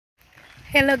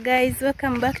Hello guys,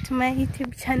 welcome back to my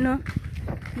YouTube channel.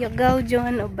 Your girl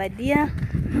Joan Obadia.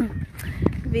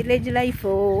 Village life.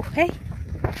 Oh hey,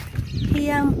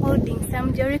 here I'm holding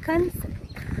some jerrycans.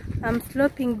 I'm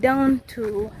sloping down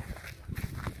to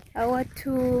our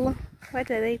two,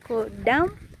 what are they called,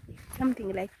 dam,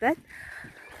 something like that.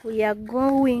 We are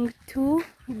going to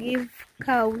give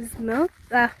cows milk,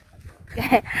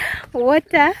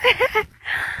 water.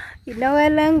 In our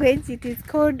language it is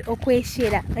called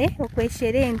okweshera,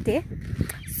 okwesherente.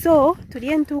 So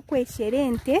today to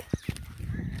kwesherente,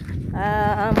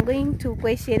 I'm going to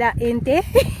kweshera ente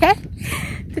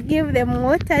to give them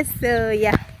water. So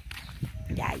yeah.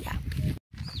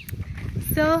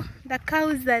 So the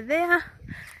cows are there.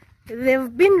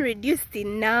 They've been reduced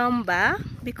in number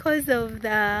because of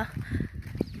the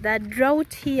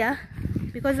drought here,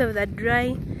 because of the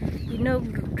dry,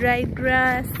 dry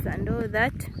grass and all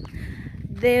that.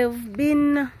 They've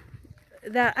been,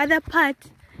 the other part,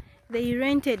 they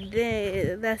rented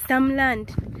the some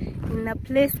land in a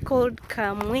place called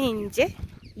Kamwenje.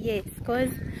 Yes,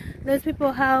 because those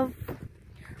people have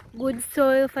good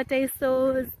soil, fertile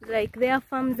soils, like their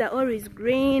farms are always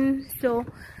green, so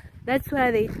that's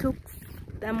why they took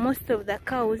the most of the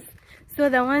cows. So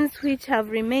the ones which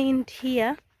have remained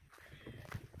here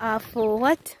are for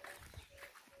what?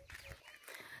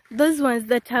 Those ones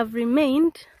that have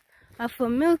remained are for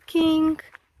milking.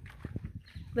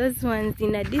 Those ones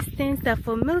in a distance are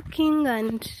for milking,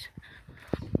 and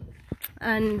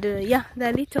yeah,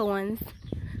 the little ones.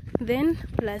 Then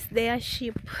plus their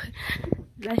sheep.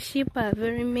 The sheep are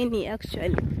very many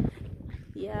actually.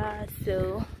 Yeah,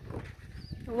 so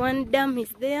one dam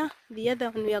is there. The other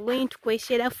one we are going to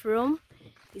kweshera from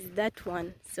is that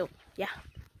one. So yeah.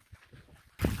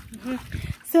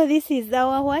 So this is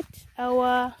our what?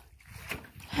 Our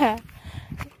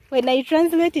when I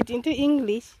translate it into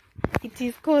English, it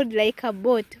is called like a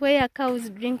boat where cows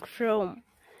drink from.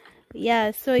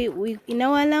 Yeah, so we, in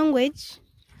our language,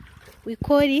 we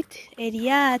call it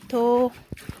eryato.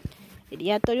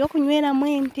 Eryato lyokunyweramu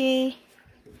ente.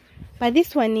 But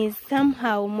this one is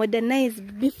somehow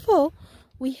modernized. Before,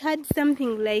 we had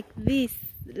something like this,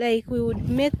 like we would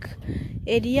make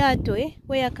eryato,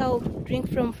 where a cow drink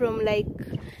from like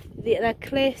the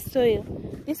clay soil.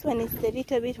 This one is a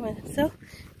little bit more. So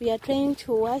we are trying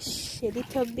to wash a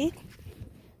little bit.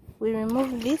 We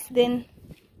remove this, then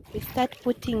we start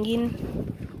putting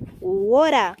in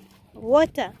water.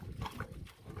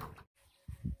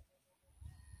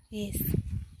 Yes.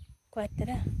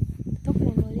 Quatra.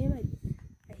 Tokule noleba.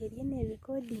 Aheriye ne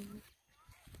recording.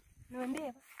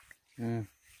 Nondeba.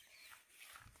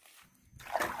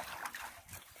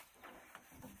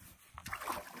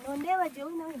 Nondeba je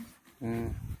wina wina.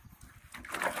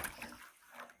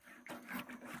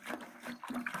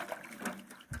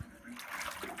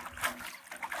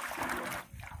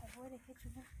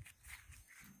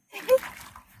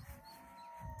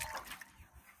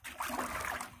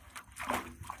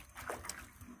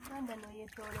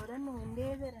 Torora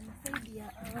nondebera na saidi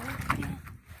ya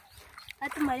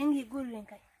ati marengi gurren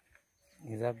kai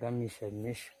izagamisha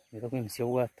mesha niko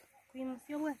kwimsyo watu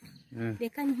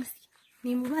reka nyusi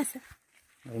ni mubasa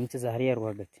imtiza hariya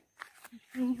rwagati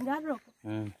ngaroko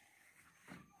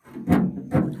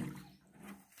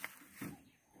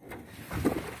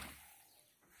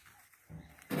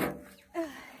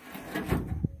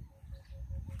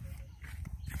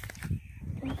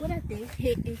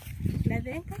Acuérdate, la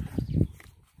deja.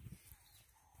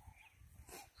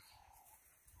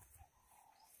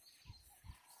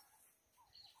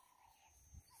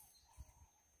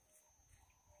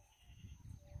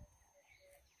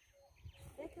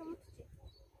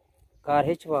 Car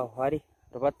hitchwa, hari,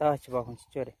 robata hitchwa,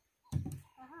 hunchore.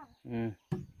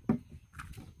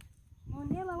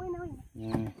 Mondeba wina.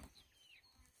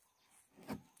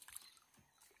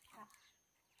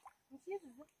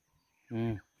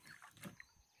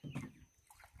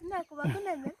 Na kuba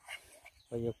kunene.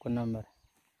 Oye kunamara.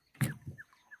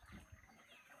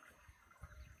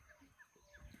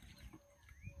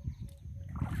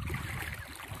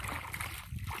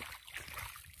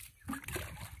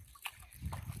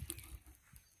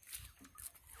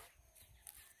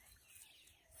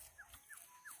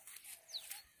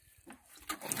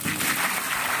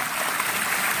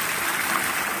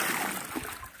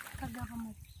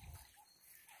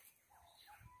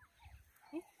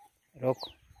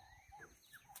 Roko.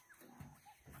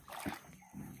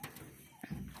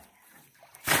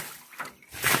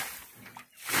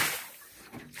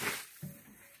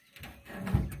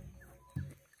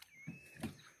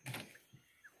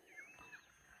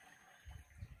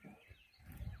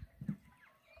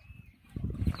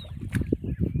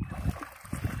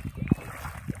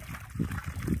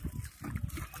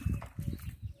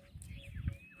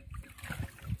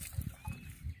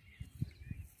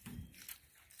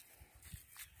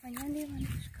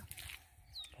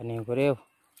 Kanekureba.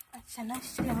 Acha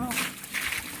nashiremo.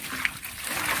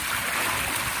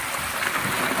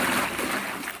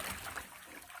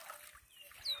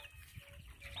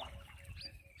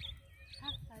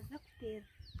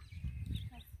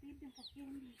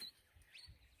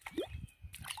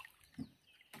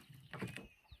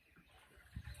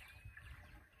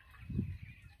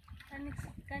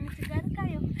 Kan segar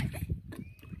kayo.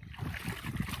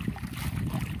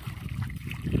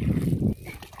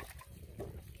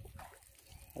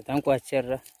 Atanku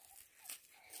achera.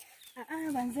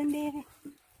 Banzendere.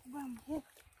 Bamhe.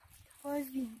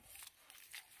 Pozi.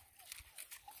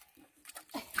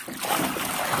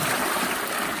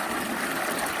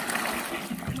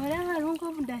 Mora harungo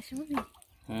mudashubi.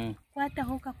 Kwata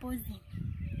hoka pozi.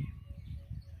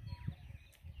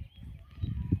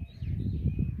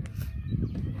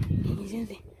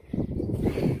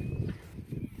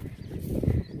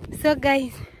 So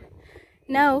guys,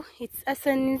 now it's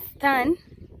Asani's turn.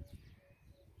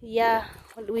 Yeah,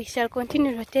 we shall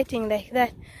continue rotating like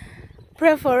that.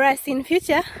 Pray for us in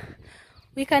future.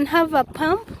 We can have a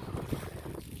pump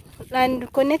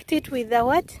and connect it with the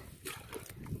what?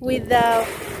 With the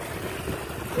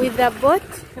boat.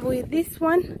 With this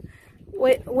one.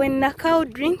 When the cow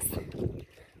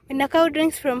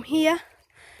drinks from here,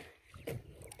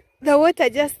 the water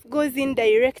just goes in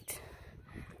direct.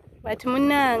 But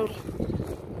munange,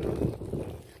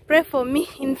 pray for me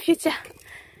in future.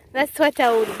 That's what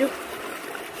I would do.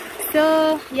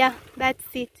 So yeah, that's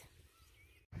it.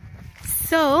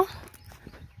 So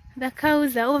the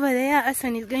cows are over there.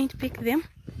 Asan is going to pick them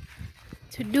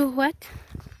to do what?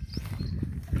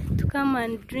 To come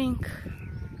and drink.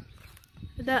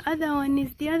 The other one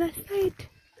is the other side.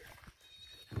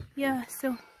 Yeah,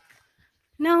 so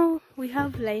now we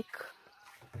have like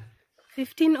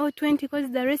 15 or 20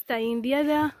 because the rest are in the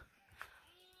other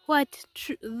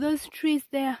those trees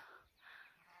there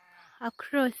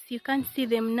across. You can't see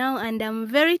them now, and I'm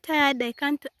very tired. I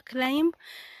can't climb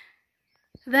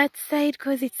that side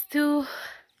because it's too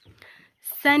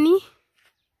sunny.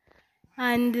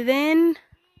 And then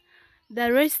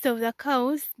the rest of the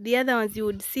cows, the other ones you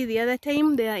would see the other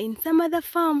time, they are in some other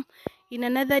farm in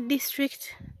another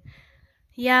district.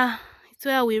 Yeah, it's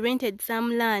where we rented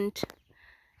some land.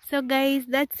 So guys,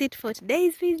 that's it for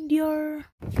today's video.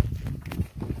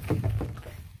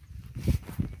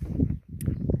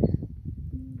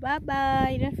 Bye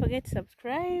bye. Don't forget to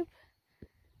subscribe,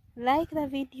 like the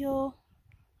video,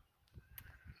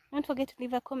 don't forget to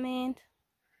leave a comment.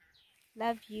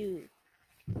 Love you.